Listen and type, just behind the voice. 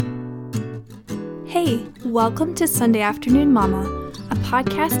Hey, welcome to Sunday Afternoon Mama, a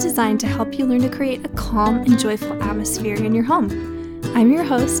podcast designed to help you learn to create a calm and joyful atmosphere in your home. I'm your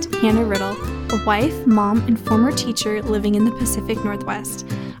host, Hannah Riddle, a wife, mom, and former teacher living in the Pacific Northwest.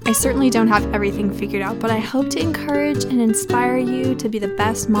 I certainly don't have everything figured out, but I hope to encourage and inspire you to be the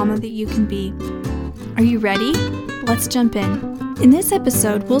best mama that you can be. Are you ready? Let's jump in. In this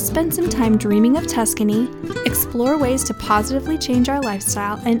episode, we'll spend some time dreaming of Tuscany, explore ways to positively change our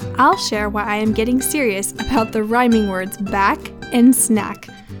lifestyle, and I'll share why I am getting serious about the rhyming words back and snack.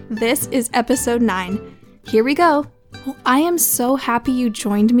 This is episode 9. Here we go. Well, I am so happy you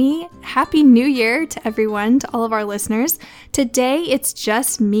joined me. Happy New Year to everyone, to all of our listeners. Today, it's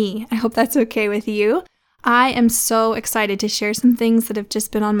just me. I hope that's okay with you. I am so excited to share some things that have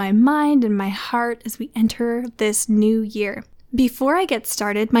just been on my mind and my heart as we enter this new year. Before I get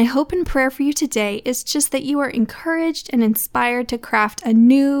started, my hope and prayer for you today is just that you are encouraged and inspired to craft a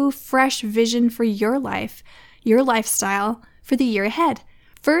new, fresh vision for your life, your lifestyle, for the year ahead.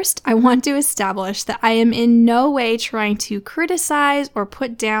 First, I want to establish that I am in no way trying to criticize or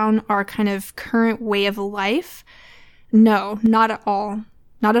put down our kind of current way of life. No, not at all.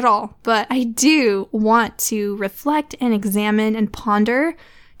 Not at all. But I do want to reflect and examine and ponder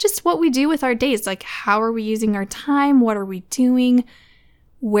just what we do with our days. Like, how are we using our time? What are we doing?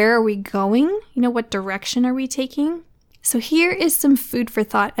 Where are we going? What direction are we taking? So here is some food for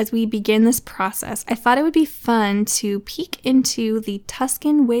thought as we begin this process. I thought it would be fun to peek into the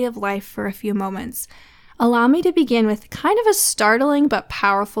Tuscan way of life for a few moments. Allow me to begin with kind of a startling but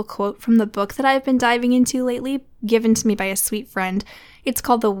powerful quote from the book that I've been diving into lately, given to me by a sweet friend. It's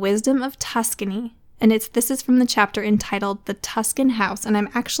called The Wisdom of Tuscany. And this is from the chapter entitled The Tuscan House. And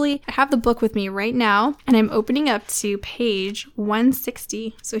I have the book with me right now, and I'm opening up to page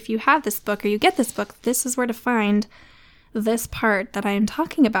 160. So if you have this book or you get this book, this is where to find this part that I am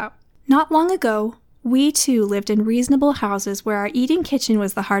talking about. Not long ago, we too lived in reasonable houses where our eating kitchen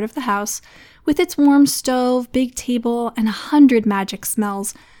was the heart of the house, with its warm stove, big table, and 100 magic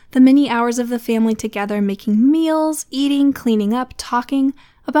smells. The many hours of the family together making meals, eating, cleaning up, talking,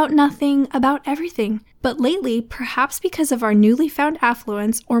 about nothing, about everything. But lately, perhaps because of our newly found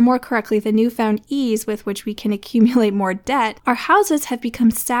affluence, or more correctly, the newfound ease with which we can accumulate more debt, our houses have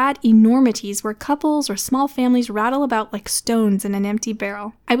become sad enormities where couples or small families rattle about like stones in an empty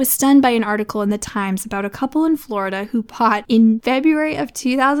barrel. I was stunned by an article in the Times about a couple in Florida who bought, in February of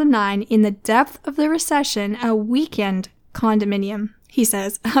 2009, in the depth of the recession, a weekend condominium. He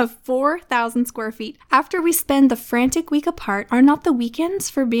says, of 4,000 square feet. After we spend the frantic week apart, are not the weekends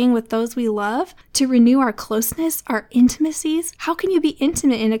for being with those we love? To renew our closeness, our intimacies? How can you be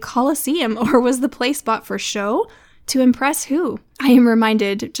intimate in a coliseum, or was the place bought for show? To impress who? I am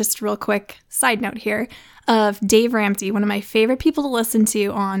reminded, just real quick side note here, of Dave Ramsey, one of my favorite people to listen to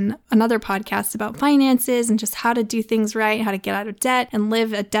on another podcast about finances and just how to do things right, how to get out of debt and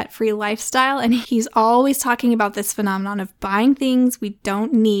live a debt-free lifestyle. And he's always talking about this phenomenon of buying things we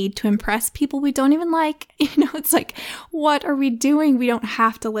don't need to impress people we don't even like. It's like, what are we doing? We don't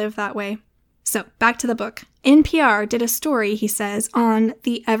have to live that way. So back to the book. NPR did a story, he says, on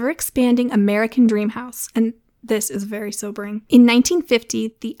the ever-expanding American dream house. And this is very sobering. In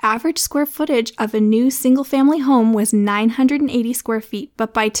 1950, the average square footage of a new single-family home was 980 square feet,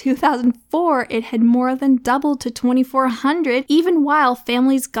 but by 2004, it had more than doubled to 2,400, even while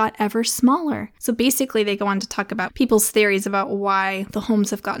families got ever smaller. So basically, they go on to talk about people's theories about why the homes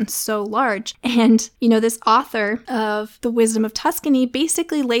have gotten so large. And, this author of The Wisdom of Tuscany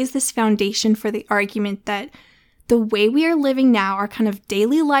basically lays this foundation for the argument that the way we are living now, our kind of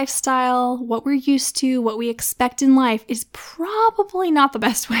daily lifestyle, what we're used to, what we expect in life is probably not the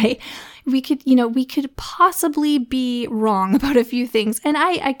best way. We could possibly be wrong about a few things. And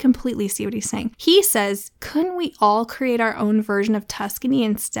I completely see what he's saying. He says, couldn't we all create our own version of Tuscany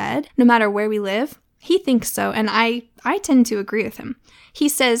instead, no matter where we live? He thinks so, and I tend to agree with him. He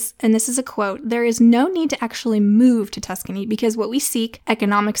says, and this is a quote, there is no need to actually move to Tuscany because what we seek,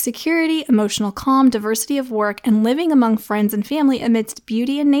 economic security, emotional calm, diversity of work, and living among friends and family amidst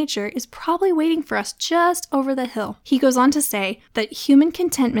beauty and nature is probably waiting for us just over the hill. He goes on to say that human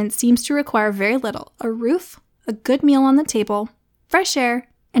contentment seems to require very little, a roof, a good meal on the table, fresh air,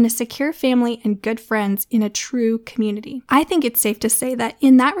 and a secure family and good friends in a true community. I think it's safe to say that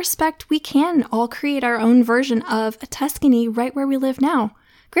in that respect, we can all create our own version of a Tuscany right where we live now.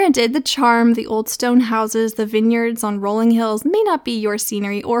 Granted, the charm, the old stone houses, the vineyards on rolling hills may not be your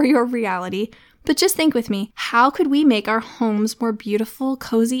scenery or your reality, but just think with me, how could we make our homes more beautiful,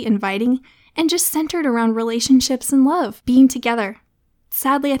 cozy, inviting, and just centered around relationships and love, being together?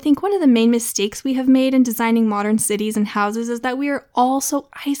 Sadly, I think one of the main mistakes we have made in designing modern cities and houses is that we are all so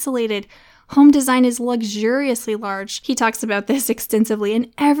isolated, Home design is luxuriously large. He talks about this extensively,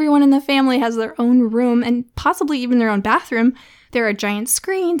 and everyone in the family has their own room and possibly even their own bathroom. There are giant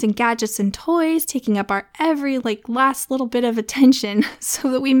screens and gadgets and toys taking up our every last little bit of attention so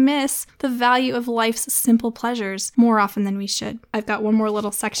that we miss the value of life's simple pleasures more often than we should. I've got one more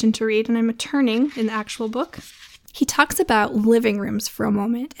little section to read, and I'm turning in the actual book. He talks about living rooms for a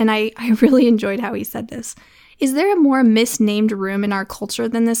moment, and I really enjoyed how he said this. Is there a more misnamed room in our culture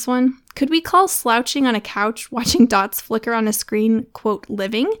than this one? Could we call slouching on a couch, watching dots flicker on a screen, quote,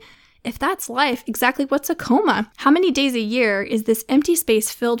 living? If that's life, exactly what's a coma? How many days a year is this empty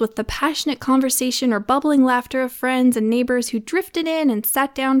space filled with the passionate conversation or bubbling laughter of friends and neighbors who drifted in and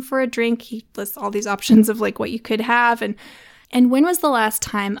sat down for a drink? He lists all these options of what you could have. And when was the last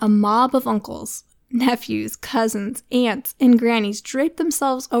time a mob of uncles, nephews, cousins, aunts, and grannies draped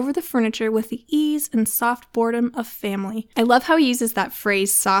themselves over the furniture with the ease and soft boredom of family? I love how he uses that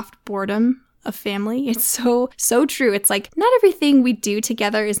phrase, soft boredom of family. It's so true. It's not everything we do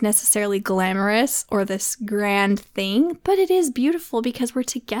together is necessarily glamorous or this grand thing, but it is beautiful because we're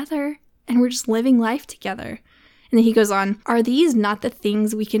together and we're just living life together. And then he goes on, are these not the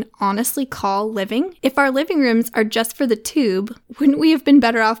things we can honestly call living? If our living rooms are just for the tube, wouldn't we have been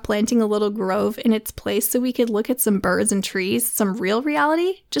better off planting a little grove in its place so we could look at some birds and trees, some real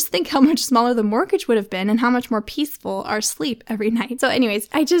reality? Just think how much smaller the mortgage would have been and how much more peaceful our sleep every night. So anyways,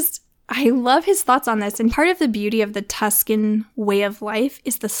 I love his thoughts on this, and part of the beauty of the Tuscan way of life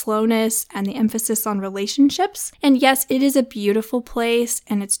is the slowness and the emphasis on relationships. And yes, it is a beautiful place,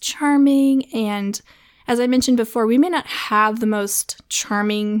 and it's charming, and as I mentioned before, we may not have the most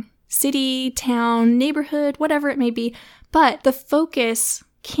charming city, town, neighborhood, whatever it may be, but the focus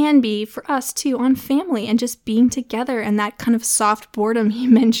can be for us too on family and just being together and that kind of soft boredom he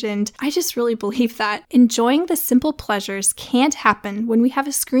mentioned. I just really believe that enjoying the simple pleasures can't happen when we have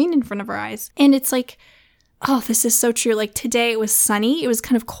a screen in front of our eyes. And it's oh, this is so true. Today it was sunny. It was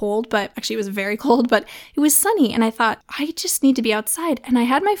kind of cold, but actually it was very cold, but it was sunny. And I thought, I just need to be outside. And I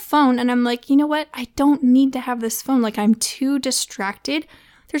had my phone and I'm you know what? I don't need to have this phone. I'm too distracted.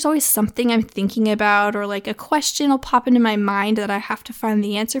 There's always something I'm thinking about or a question will pop into my mind that I have to find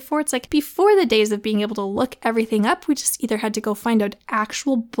the answer for. It's before the days of being able to look everything up, we just either had to go find an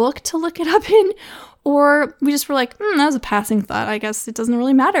actual book to look it up in, or we just were that was a passing thought. I guess it doesn't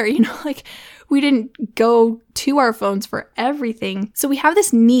really matter, we didn't go to our phones for everything. So we have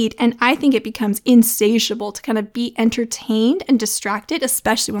this need, and I think it becomes insatiable to kind of be entertained and distracted,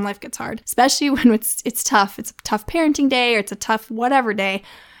 especially when life gets hard, especially when it's tough. It's a tough parenting day or it's a tough whatever day.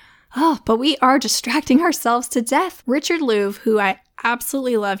 Oh, but we are distracting ourselves to death. Richard Louv, who I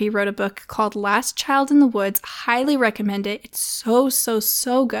absolutely love, he wrote a book called Last Child in the Woods. Highly recommend it. It's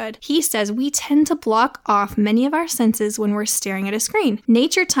so good. He says we tend to block off many of our senses when we're staring at a screen.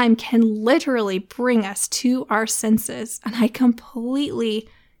 Nature time can literally bring us to our senses. And I completely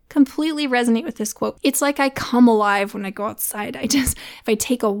resonate with this quote. It's I come alive when I go outside. If I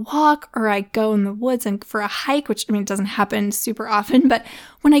take a walk or I go in the woods and for a hike, which it doesn't happen super often, but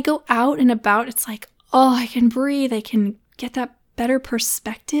when I go out and about, it's oh, I can breathe. I can get that better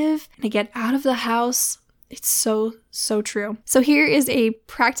perspective and I get out of the house. It's so true. So here is a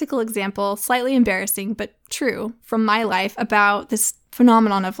practical example, slightly embarrassing, but true from my life about this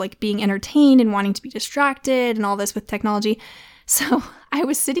phenomenon of being entertained and wanting to be distracted and all this with technology. So I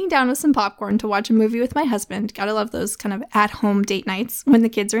was sitting down with some popcorn to watch a movie with my husband. Gotta love those kind of at-home date nights when the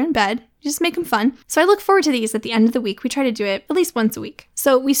kids are in bed. Just make them fun. So I look forward to these at the end of the week. We try to do it at least once a week.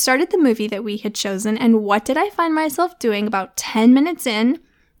 So we started the movie that we had chosen, and what did I find myself doing about 10 minutes in?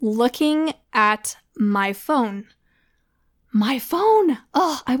 Looking at my phone. My phone!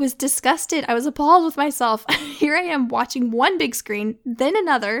 Oh, I was disgusted. I was appalled with myself. Here I am watching one big screen, then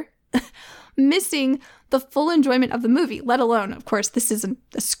another, missing the full enjoyment of the movie, let alone, of course, this isn't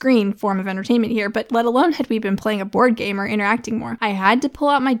a screen form of entertainment here, but let alone had we been playing a board game or interacting more. I had to pull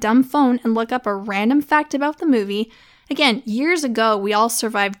out my dumb phone and look up a random fact about the movie. Again, years ago, we all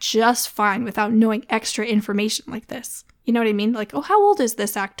survived just fine without knowing extra information like this. You know what I mean? Oh, how old is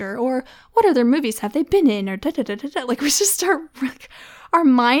this actor? Or what other movies have they been in? Or da-da-da-da-da. We just start... our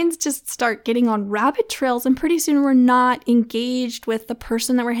minds just start getting on rabbit trails, and pretty soon we're not engaged with the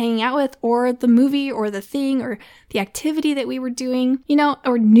person that we're hanging out with or the movie or the thing or the activity that we were doing,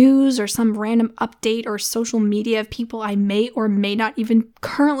 or news or some random update or social media of people I may or may not even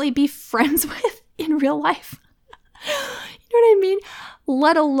currently be friends with in real life. You know what I mean?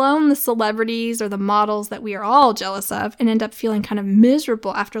 Let alone the celebrities or the models that we are all jealous of and end up feeling kind of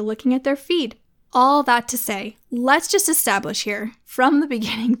miserable after looking at their feed. All that to say, let's just establish here from the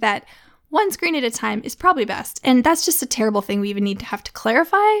beginning that one screen at a time is probably best. And that's just a terrible thing we even need to have to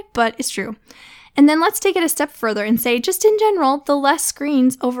clarify, but it's true. And then let's take it a step further and say, just in general, the less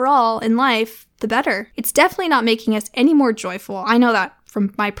screens overall in life, the better. It's definitely not making us any more joyful. I know that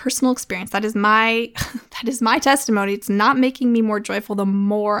from my personal experience. That is my testimony. It's not making me more joyful the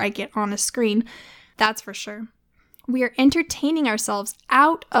more I get on a screen. That's for sure. We are entertaining ourselves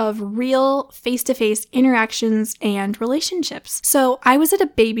out of real face-to-face interactions and relationships. So I was at a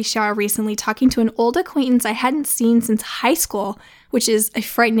baby shower recently talking to an old acquaintance I hadn't seen since high school, which is a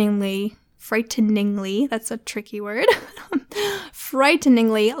frighteningly, that's a tricky word,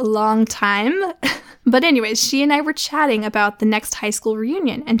 frighteningly long time. But anyways, she and I were chatting about the next high school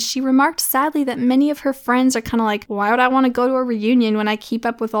reunion, and she remarked sadly that many of her friends are kind of like, why would I want to go to a reunion when I keep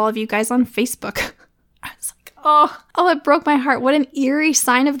up with all of you guys on Facebook? I was like, oh, it broke my heart. What an eerie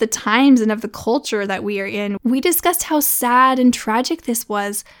sign of the times and of the culture that we are in. We discussed how sad and tragic this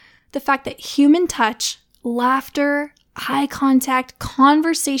was. The fact that human touch, laughter, eye contact,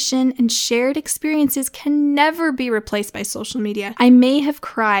 conversation, and shared experiences can never be replaced by social media. I may have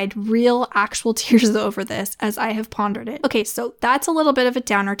cried real, actual tears over this as I have pondered it. Okay, so that's a little bit of a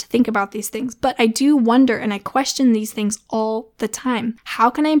downer to think about these things, but I do wonder and I question these things all the time. How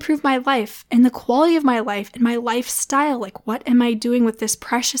can I improve my life and the quality of my life and my lifestyle? Like, what am I doing with this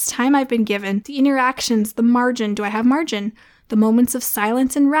precious time I've been given? The interactions, the margin. Do I have margin? The moments of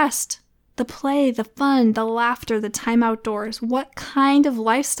silence and rest. The play, the fun, the laughter, the time outdoors. What kind of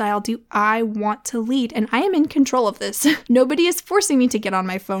lifestyle do I want to lead? And I am in control of this. Nobody is forcing me to get on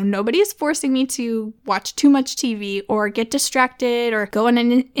my phone. Nobody is forcing me to watch too much TV or get distracted or go on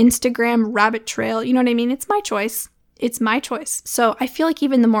an Instagram rabbit trail. You know what I mean? It's my choice. It's my choice. So I feel like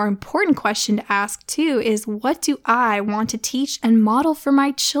even the more important question to ask too is, what do I want to teach and model for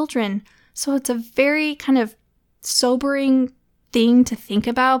my children? So it's a very kind of sobering thing to think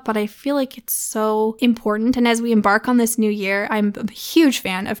about, but I feel like it's so important. And as we embark on this new year, I'm a huge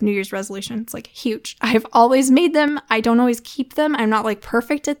fan of New Year's resolutions, like huge. I've always made them. I don't always keep them. I'm not like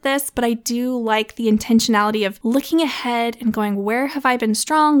perfect at this, but I do like the intentionality of looking ahead and going, where have I been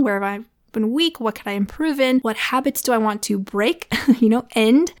strong? Where have I been weak? What could I improve in? What habits do I want to break,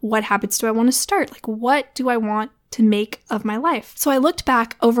 end? What habits do I want to start? Like, what do I want to make of my life? So I looked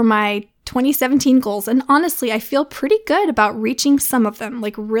back over my 2017 goals, and honestly, I feel pretty good about reaching some of them,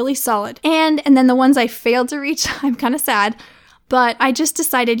 like really solid. And then the ones I failed to reach, I'm kind of sad, but I just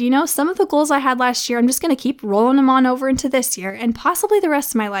decided, some of the goals I had last year, I'm just going to keep rolling them on over into this year and possibly the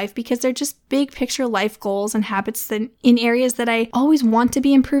rest of my life, because they're just big picture life goals and habits that in areas that I always want to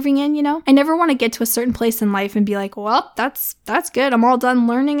be improving in, I never want to get to a certain place in life and be like, well, that's good. I'm all done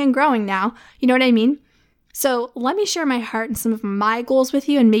learning and growing now. You know what I mean? So let me share my heart and some of my goals with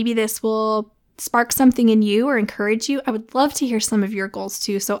you, and maybe this will spark something in you or encourage you. I would love to hear some of your goals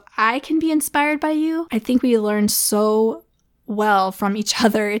too, so I can be inspired by you. I think we learn so well from each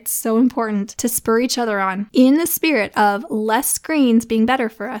other. It's so important to spur each other on. In the spirit of less screens being better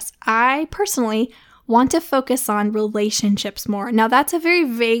for us, I personally want to focus on relationships more. Now, that's a very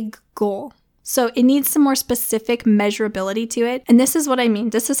vague goal. So it needs some more specific measurability to it. And this is what I mean.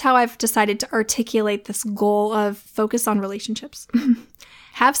 This is how I've decided to articulate this goal of focus on relationships.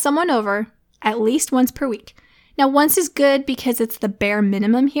 Have someone over at least once per week. Now, once is good because it's the bare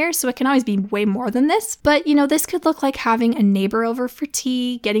minimum here, so it can always be way more than this. But, this could look like having a neighbor over for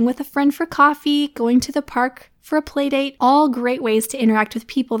tea, getting with a friend for coffee, going to the park for a play date. All great ways to interact with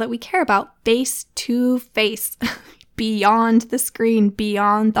people that we care about face to face. Beyond the screen,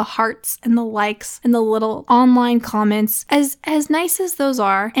 beyond the hearts and the likes and the little online comments. As nice as those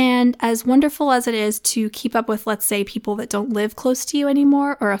are, and as wonderful as it is to keep up with, let's say, people that don't live close to you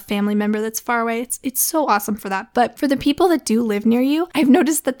anymore, or a family member that's far away, it's so awesome for that. But for the people that do live near you, I've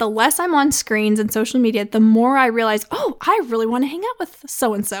noticed that the less I'm on screens and social media, the more I realize, I really want to hang out with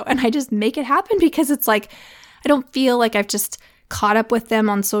so-and-so. And I just make it happen, because it's like, I don't feel like I've just caught up with them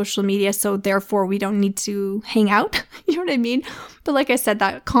on social media, so therefore we don't need to hang out. You know what I mean? But like I said,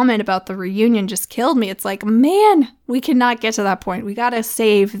 that comment about the reunion just killed me. It's like, man, we cannot get to that point. We gotta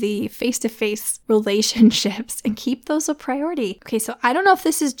save the face-to-face relationships and keep those a priority. Okay, so I don't know if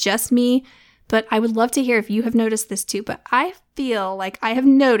this is just me, but I would love to hear if you have noticed this too. But I feel like I have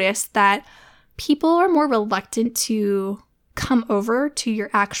noticed that people are more reluctant to come over to your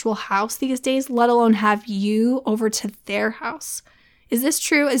actual house these days, let alone have you over to their house. Is this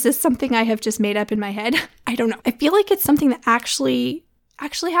true? Is this something I have just made up in my head? I don't know. I feel like it's something that actually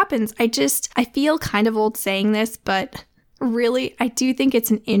happens. I feel kind of old saying this, but really, I do think it's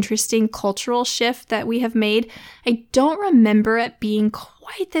an interesting cultural shift that we have made. I don't remember it being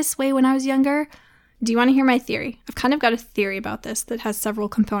quite this way when I was younger. Do you want to hear my theory? I've kind of got a theory about this that has several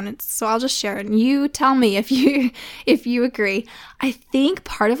components, so I'll just share it and you tell me if you agree. I think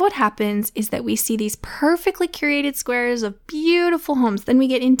part of what happens is that we see these perfectly curated squares of beautiful homes, then we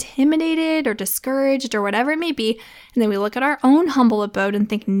get intimidated or discouraged or whatever it may be, and then we look at our own humble abode and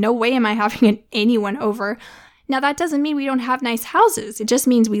think, no way am I having anyone over. Now, that doesn't mean we don't have nice houses. It just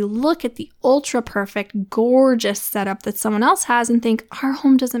means we look at the ultra-perfect, gorgeous setup that someone else has and think our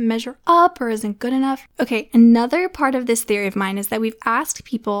home doesn't measure up or isn't good enough. Okay, another part of this theory of mine is that we've asked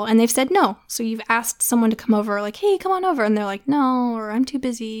people and they've said no. So you've asked someone to come over, like, hey, come on over. And they're like, no, or I'm too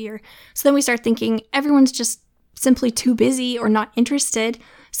busy. Or so then we start thinking everyone's just simply too busy or not interested.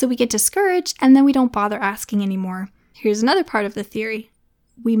 So we get discouraged and then we don't bother asking anymore. Here's another part of the theory.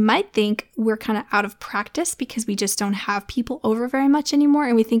 We might think we're kind of out of practice because we just don't have people over very much anymore,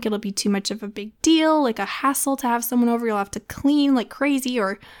 and we think it'll be too much of a big deal, like a hassle to have someone over. You'll have to clean like crazy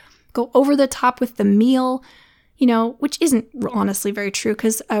or go over the top with the meal, which isn't honestly very true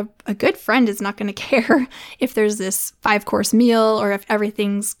because a good friend is not going to care if there's this 5-course meal or if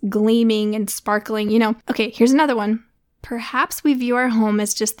everything's gleaming and sparkling, Okay, here's another one. Perhaps we view our home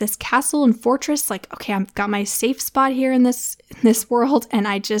as just this castle and fortress, like, okay, I've got my safe spot here in this world, and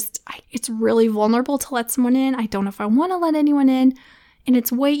it's really vulnerable to let someone in. I don't know if I want to let anyone in, and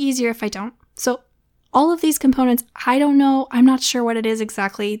it's way easier if I don't. So all of these components, I don't know. I'm not sure what it is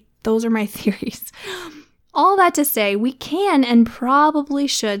exactly. Those are my theories. All that to say, we can and probably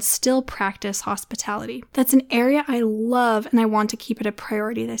should still practice hospitality. That's an area I love and I want to keep it a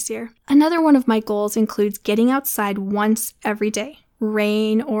priority this year. Another one of my goals includes getting outside once every day,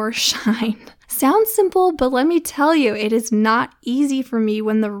 rain or shine. Sounds simple, but let me tell you, it is not easy for me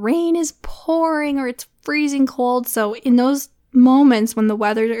when the rain is pouring or it's freezing cold. So in those moments when the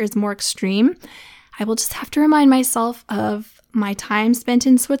weather is more extreme, I will just have to remind myself of my time spent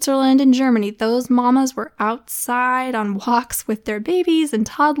in Switzerland and Germany. Those mamas were outside on walks with their babies and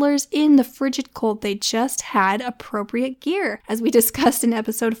toddlers in the frigid cold. They just had appropriate gear, as we discussed in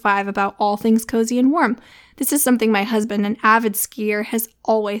episode 5 about all things cozy and warm. This is something my husband, an avid skier, has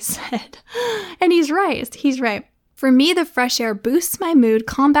always said. And he's right. For me, the fresh air boosts my mood,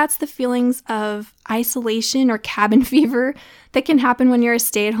 combats the feelings of isolation or cabin fever that can happen when you're a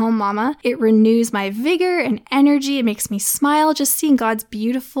stay-at-home mama. It renews my vigor and energy. It makes me smile just seeing God's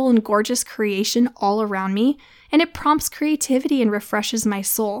beautiful and gorgeous creation all around me. And it prompts creativity and refreshes my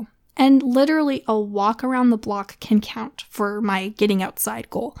soul. And literally a walk around the block can count for my getting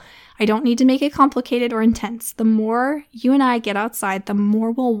outside goal. I don't need to make it complicated or intense. The more you and I get outside, the more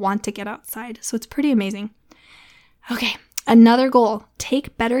we'll want to get outside. So it's pretty amazing. Okay, another goal,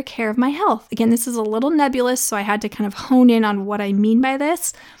 take better care of my health. Again, this is a little nebulous, so I had to kind of hone in on what I mean by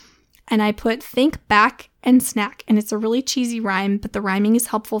this. And I put think back and snack. And it's a really cheesy rhyme, but the rhyming is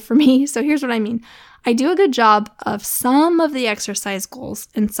helpful for me. So here's what I mean. I do a good job of some of the exercise goals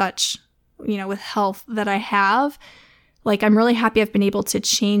and such, with health that I have. Like, I'm really happy I've been able to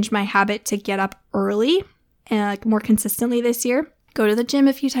change my habit to get up early and more consistently this year. Go to the gym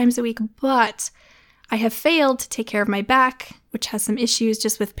a few times a week, but I have failed to take care of my back, which has some issues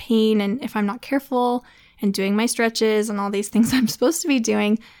just with pain, and if I'm not careful and doing my stretches and all these things I'm supposed to be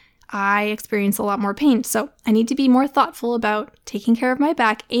doing, I experience a lot more pain. So I need to be more thoughtful about taking care of my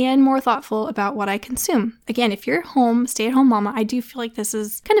back and more thoughtful about what I consume. Again, if you're home, stay-at-home mama, I do feel like this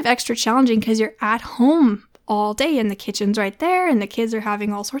is kind of extra challenging because you're at home all day and the kitchen's right there and the kids are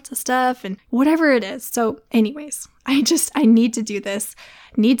having all sorts of stuff and whatever it is. So anyways, I need to do this.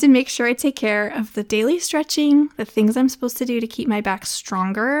 Need to make sure I take care of the daily stretching, the things I'm supposed to do to keep my back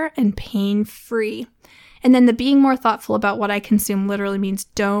stronger and pain-free. And then the being more thoughtful about what I consume literally means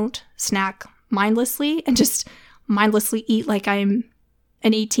don't snack mindlessly and just mindlessly eat like I'm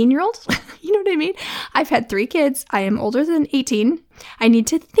an 18-year-old. You know what I mean? I've had 3 kids. I am older than 18. I need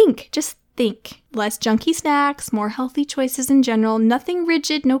to just think. Less junky snacks, more healthy choices in general, nothing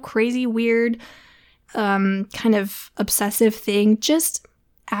rigid, no crazy, weird, kind of obsessive thing. Just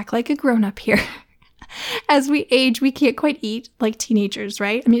act like a grown-up here. As we age, we can't quite eat like teenagers,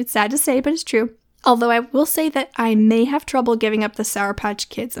 right? I mean, it's sad to say, but it's true. Although I will say that I may have trouble giving up the Sour Patch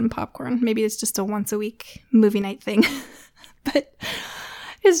Kids and popcorn. Maybe it's just a once-a-week movie night thing. But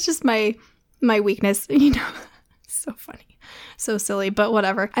it's just my weakness, So funny. So silly, but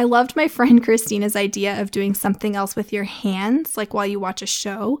whatever. I loved my friend Christina's idea of doing something else with your hands, like while you watch a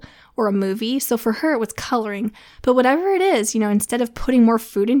show or a movie. So for her, it was coloring. But whatever it is, instead of putting more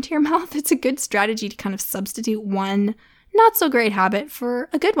food into your mouth, it's a good strategy to kind of substitute one not so great habit for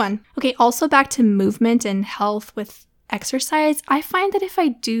a good one. Okay, also back to movement and health with exercise. I find that if I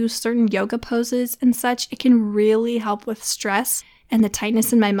do certain yoga poses and such, it can really help with stress and the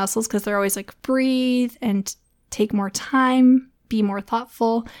tightness in my muscles because they're always like, breathe and take more time, be more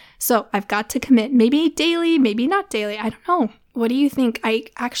thoughtful. So I've got to commit, maybe daily, maybe not daily. I don't know. What do you think? I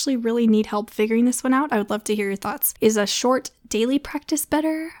actually really need help figuring this one out. I would love to hear your thoughts. Is a short daily practice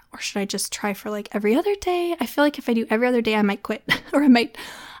better? Or should I just try for like every other day? I feel like if I do every other day, I might quit or I might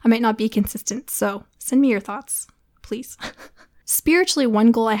not be consistent. So send me your thoughts, please. Spiritually,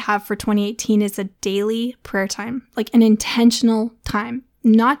 one goal I have for 2018 is a daily prayer time, like an intentional time,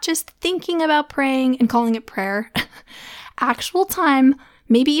 not just thinking about praying and calling it prayer, actual time,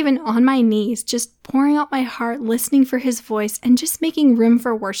 maybe even on my knees, just pouring out my heart, listening for his voice, and just making room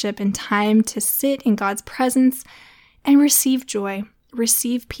for worship and time to sit in God's presence and receive joy,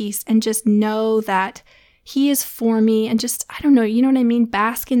 receive peace, and just know that he is for me and just, I don't know, you know what I mean?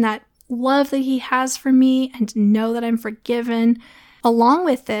 Bask in that love that he has for me and know that I'm forgiven. Along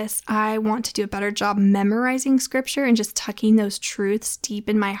with this, I want to do a better job memorizing scripture and just tucking those truths deep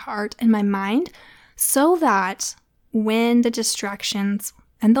in my heart and my mind so that when the distractions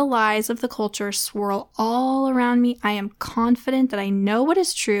and the lies of the culture swirl all around me, I am confident that I know what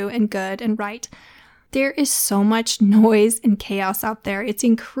is true and good and right. There is so much noise and chaos out there. It's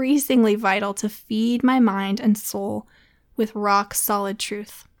increasingly vital to feed my mind and soul with rock solid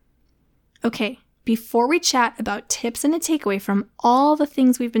truth. Okay, before we chat about tips and a takeaway from all the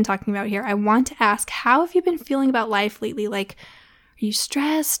things we've been talking about here, I want to ask, how have you been feeling about life lately? Like, are you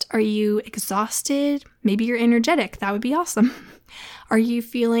stressed? Are you exhausted? Maybe you're energetic. That would be awesome. Are you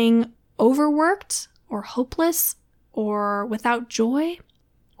feeling overworked or hopeless or without joy?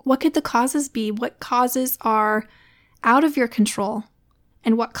 What could the causes be? What causes are out of your control?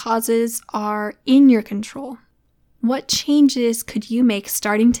 And what causes are in your control? What changes could you make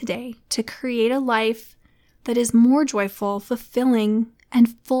starting today to create a life that is more joyful, fulfilling,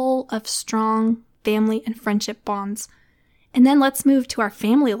 and full of strong family and friendship bonds? And then let's move to our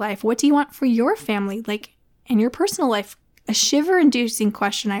family life. What do you want for your family, like in your personal life? A shiver-inducing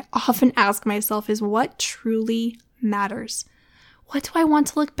question I often ask myself is, what truly matters? What do I want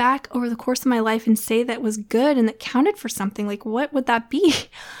to look back over the course of my life and say that was good and that counted for something? Like, what would that be?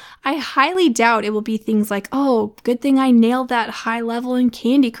 I highly doubt it will be things like, oh, good thing I nailed that high level in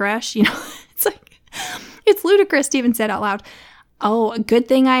Candy Crush. You know, it's like, it's ludicrous to even say it out loud. Oh, a good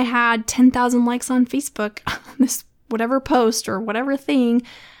thing I had 10,000 likes on Facebook, this whatever post or whatever thing.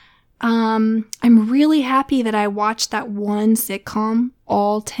 I'm really happy that I watched that one sitcom,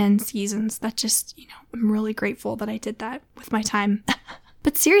 all 10 seasons. That just, I'm really grateful that I did that with my time.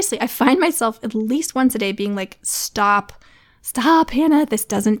 But seriously, I find myself at least once a day being like, stop, Hannah, this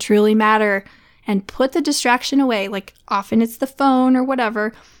doesn't truly matter. And put the distraction away. Like often it's the phone or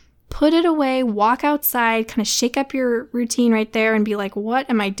whatever. Put it away, walk outside, kind of shake up your routine right there and be like, what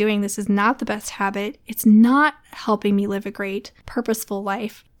am I doing? This is not the best habit. It's not helping me live a great, purposeful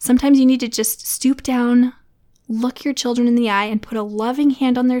life. Sometimes you need to just stoop down, look your children in the eye and put a loving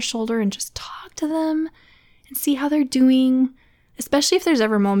hand on their shoulder and just talk to them and see how they're doing. Especially if there's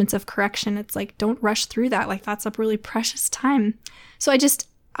ever moments of correction. It's like, don't rush through that. Like that's a really precious time. So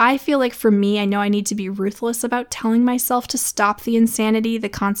I feel like for me, I know I need to be ruthless about telling myself to stop the insanity, the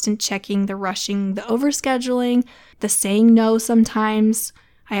constant checking, the rushing, the overscheduling, the saying no sometimes.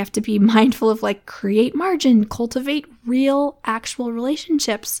 I have to be mindful of like create margin, cultivate real, actual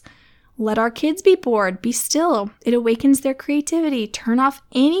relationships. Let our kids be bored, be still. It awakens their creativity. Turn off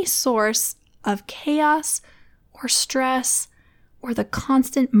any source of chaos or stress or the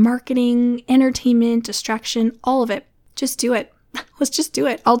constant marketing, entertainment, distraction, all of it. Just do it. Let's just do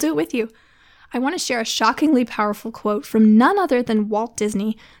it. I'll do it with you. I want to share a shockingly powerful quote from none other than Walt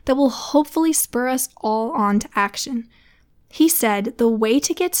Disney that will hopefully spur us all on to action. He said, "The way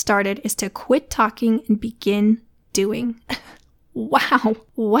to get started is to quit talking and begin doing."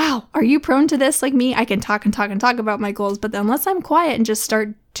 Wow. Are you prone to this like me? I can talk and talk and talk about my goals, but unless I'm quiet and just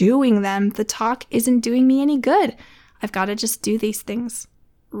start doing them, the talk isn't doing me any good. I've got to just do these things.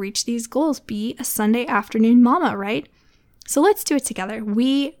 Reach these goals. Be a Sunday afternoon mama, right? So let's do it together.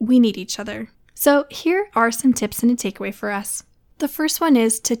 We need each other. So here are some tips and a takeaway for us. The first one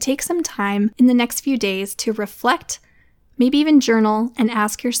is to take some time in the next few days to reflect, maybe even journal, and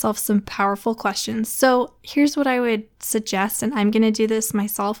ask yourself some powerful questions. So here's what I would suggest, and I'm going to do this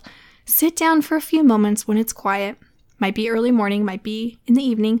myself. Sit down for a few moments when it's quiet. Might be early morning, might be in the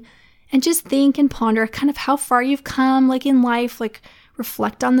evening, and just think and ponder kind of how far you've come, like in life, like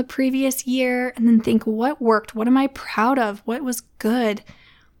reflect on the previous year, and then think, what worked? What am I proud of? What was good?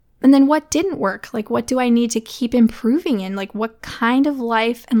 And then what didn't work? Like, what do I need to keep improving in? Like, what kind of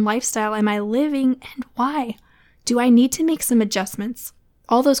life and lifestyle am I living and why? Do I need to make some adjustments?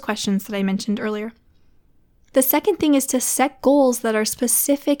 All those questions that I mentioned earlier. The second thing is to set goals that are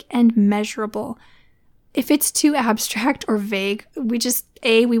specific and measurable. If it's too abstract or vague,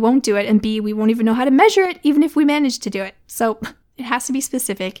 we won't do it, and B, we won't even know how to measure it, even if we manage to do it. So it has to be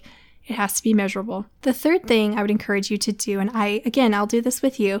specific. It has to be measurable. The third thing I would encourage you to do, and I'll do this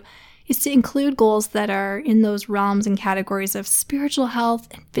with you, is to include goals that are in those realms and categories of spiritual health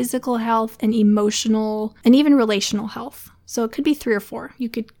and physical health and emotional and even relational health. So it could be 3 or 4. You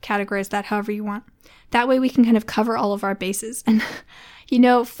could categorize that however you want. That way we can kind of cover all of our bases and,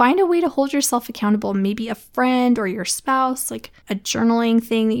 find a way to hold yourself accountable. Maybe a friend or your spouse, like a journaling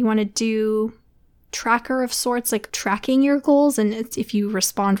thing that you want to do, tracker of sorts, like tracking your goals. And if you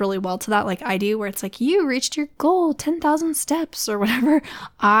respond really well to that, like I do, where it's like, you reached your goal, 10,000 steps or whatever.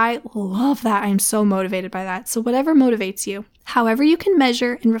 I love that. I'm so motivated by that. So whatever motivates you, however you can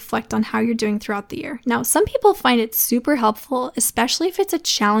measure and reflect on how you're doing throughout the year. Now, some people find it super helpful, especially if it's a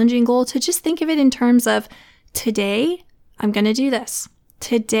challenging goal, to just think of it in terms of, today, I'm going to do this.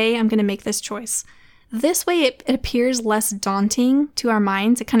 Today, I'm going to make this choice. This way, it appears less daunting to our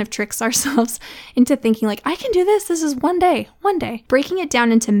minds. It kind of tricks ourselves into thinking like, I can do this. This is one day. Breaking it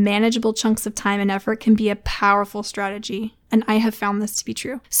down into manageable chunks of time and effort can be a powerful strategy. And I have found this to be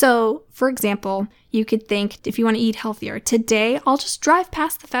true. So, for example, you could think, if you want to eat healthier, today I'll just drive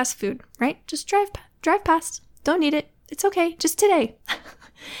past the fast food, right? Just drive past. Don't need it. It's okay. Just today.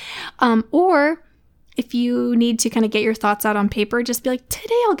 Or if you need to kind of get your thoughts out on paper, just be like,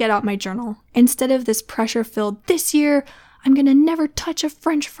 today I'll get out my journal. Instead of this pressure-filled, this year I'm going to never touch a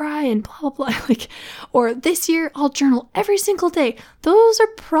French fry and blah, blah, blah. Or this year I'll journal every single day. Those are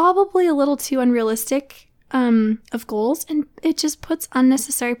probably a little too unrealistic of goals, and it just puts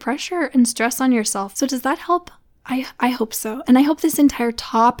unnecessary pressure and stress on yourself. So does that help? I hope so. And I hope this entire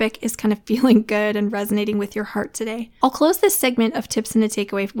topic is kind of feeling good and resonating with your heart today. I'll close this segment of tips and a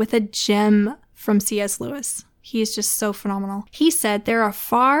takeaway with a gem from C.S. Lewis. He is just so phenomenal. He said, there are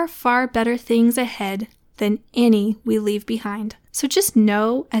far, far better things ahead than any we leave behind. So just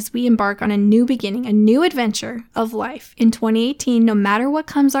know, as we embark on a new beginning, a new adventure of life in 2018, no matter what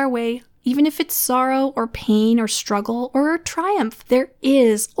comes our way, even if it's sorrow or pain or struggle or triumph, there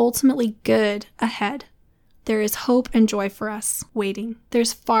is ultimately good ahead. There is hope and joy for us waiting.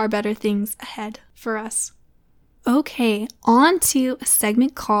 There's far better things ahead for us. Okay, on to a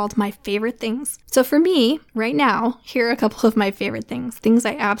segment called My Favorite Things. So for me, right now, here are a couple of my favorite things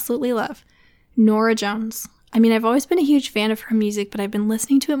I absolutely love. Norah Jones. I mean, I've always been a huge fan of her music, but I've been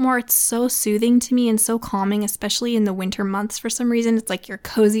listening to it more. It's so soothing to me and so calming, especially in the winter months for some reason. It's like you're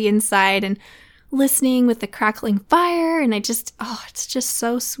cozy inside and listening with the crackling fire, and it's just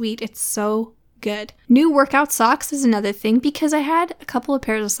so sweet. It's so good. New workout socks is another thing, because I had a couple of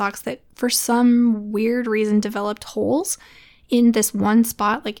pairs of socks that for some weird reason developed holes in this one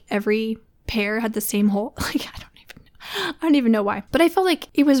spot. Like every pair had the same hole. Like I don't even know why. But I felt like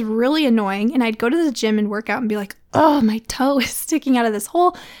it was really annoying, and I'd go to the gym and work out and be like, oh, my toe is sticking out of this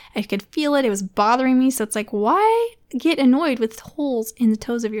hole. I could feel it. It was bothering me. So it's like, why get annoyed with holes in the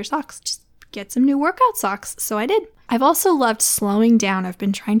toes of your socks? Just get some new workout socks. So I did. I've also loved slowing down. I've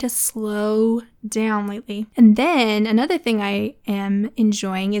been trying to slow down lately. And then another thing I am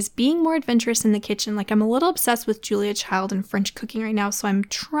enjoying is being more adventurous in the kitchen. Like, I'm a little obsessed with Julia Child and French cooking right now, so I'm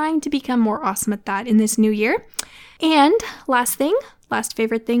trying to become more awesome at that in this new year. And last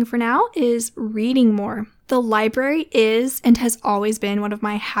favorite thing for now is reading more. The library is and has always been one of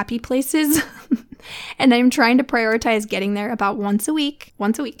my happy places. And I'm trying to prioritize getting there about once a week.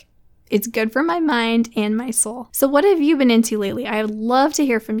 It's good for my mind and my soul. So what have you been into lately? I would love to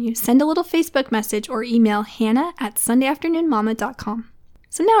hear from you. Send a little Facebook message or email hannah@sundayafternoonmama.com.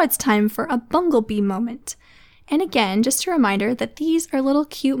 So now it's time for a bumblebee moment. And again, just a reminder that these are little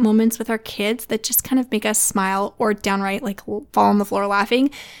cute moments with our kids that just kind of make us smile or downright like fall on the floor laughing,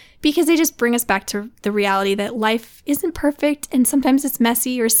 because they just bring us back to the reality that life isn't perfect, and sometimes it's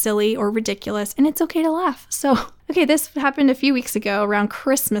messy or silly or ridiculous, and it's okay to laugh. So, okay, this happened a few weeks ago around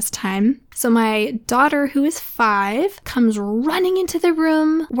Christmas time. So my daughter, who is 5, comes running into the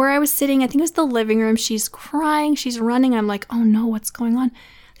room where I was sitting. I think it was the living room. She's crying. She's running. I'm like, oh no, what's going on?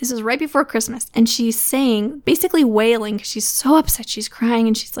 This is right before Christmas. And she's saying, basically wailing, because she's so upset. She's crying,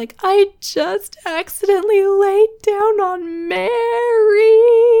 and she's like, I just accidentally laid down on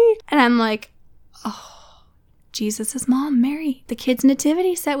Mary. And I'm like, oh, Jesus' mom, Mary, the kids'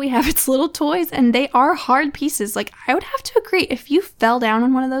 nativity set we have. It's little toys, and they are hard pieces. Like, I would have to agree, if you fell down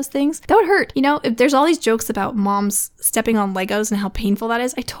on one of those things, that would hurt. You know, if there's all these jokes about moms stepping on Legos and how painful that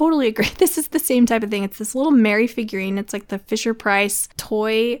is, I totally agree. This is the same type of thing. It's this little Mary figurine. It's like the Fisher-Price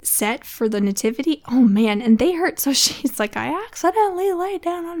toy set for the nativity. Oh man, and they hurt. So she's like, I accidentally laid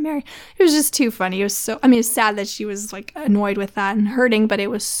down on Mary. It was just too funny. It was so, it's sad that she was like annoyed with that and hurting, but it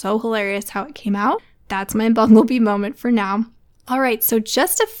was so hilarious how it came out. That's my Bumblebee moment for now. All right, so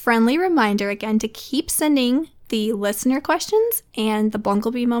just a friendly reminder again to keep sending the listener questions and the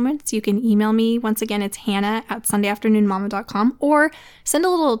Bumblebee moments. You can email me. Once again, it's hannah@sundayafternoonmama.com, or send a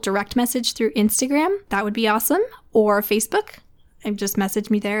little direct message through Instagram. That would be awesome. Or Facebook. And just message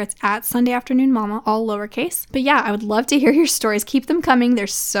me there. It's @SundayAfternoonMama, all lowercase. But yeah, I would love to hear your stories. Keep them coming. They're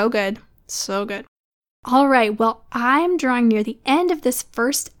so good. So good. All right, well, I'm drawing near the end of this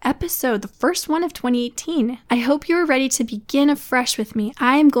first episode, the first one of 2018. I hope you are ready to begin afresh with me.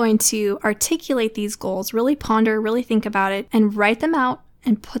 I am going to articulate these goals, really ponder, really think about it, and write them out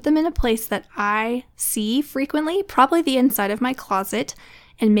and put them in a place that I see frequently, probably the inside of my closet,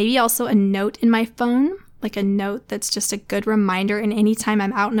 and maybe also a note in my phone, like a note that's just a good reminder, and anytime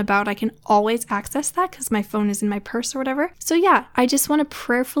I'm out and about, I can always access that because my phone is in my purse or whatever. So yeah, I just want to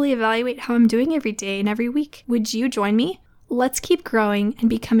prayerfully evaluate how I'm doing every day and every week. Would you join me? Let's keep growing and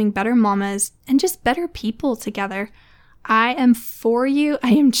becoming better mamas and just better people together. I am for you.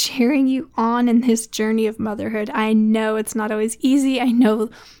 I am cheering you on in this journey of motherhood. I know it's not always easy. I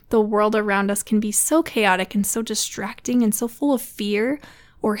know the world around us can be so chaotic and so distracting and so full of fear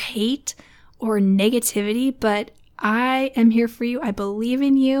or hate or negativity, but I am here for you. I believe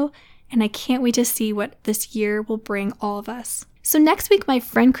in you, and I can't wait to see what this year will bring all of us. So next week, my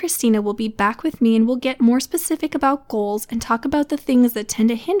friend Christina will be back with me, and we'll get more specific about goals and talk about the things that tend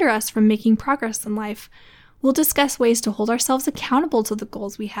to hinder us from making progress in life. We'll discuss ways to hold ourselves accountable to the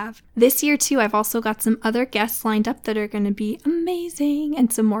goals we have. This year, too, I've also got some other guests lined up that are going to be amazing,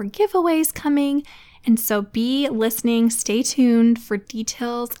 and some more giveaways coming. And so be listening, stay tuned for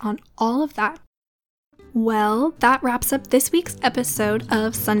details on all of that. Well, that wraps up this week's episode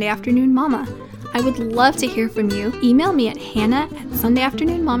of Sunday Afternoon Mama. I would love to hear from you. Email me at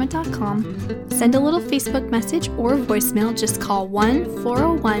hannah@sundayafternoonmama.com. Send a little Facebook message or voicemail. Just call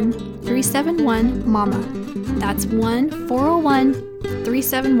 1-401-371-MAMA. That's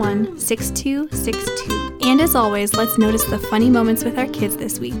 1-401-371-6262. And as always, let's notice the funny moments with our kids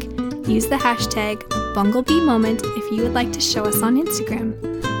this week. Use the hashtag BunglebeeMoment if you would like to show us on Instagram.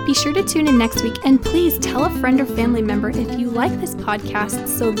 Be sure to tune in next week, and please tell a friend or family member if you like this podcast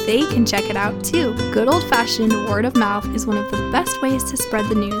so they can check it out too. Good old-fashioned word of mouth is one of the best ways to spread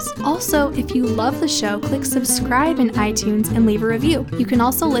the news. Also, if you love the show, click subscribe in iTunes and leave a review. You can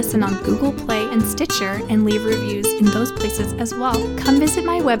also listen on Google Play and Stitcher and leave reviews in those places as well. Come visit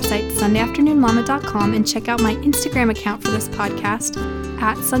my website, SundayAfternoonMama.com, and check out my Instagram account for this podcast,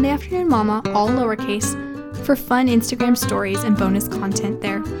 @SundayAfternoonMama, all lowercase, for fun Instagram stories and bonus content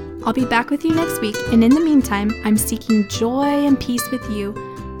there. I'll be back with you next week, and in the meantime, I'm seeking joy and peace with you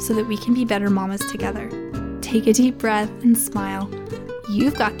so that we can be better mamas together. Take a deep breath and smile.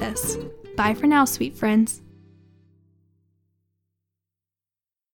 You've got this. Bye for now, sweet friends.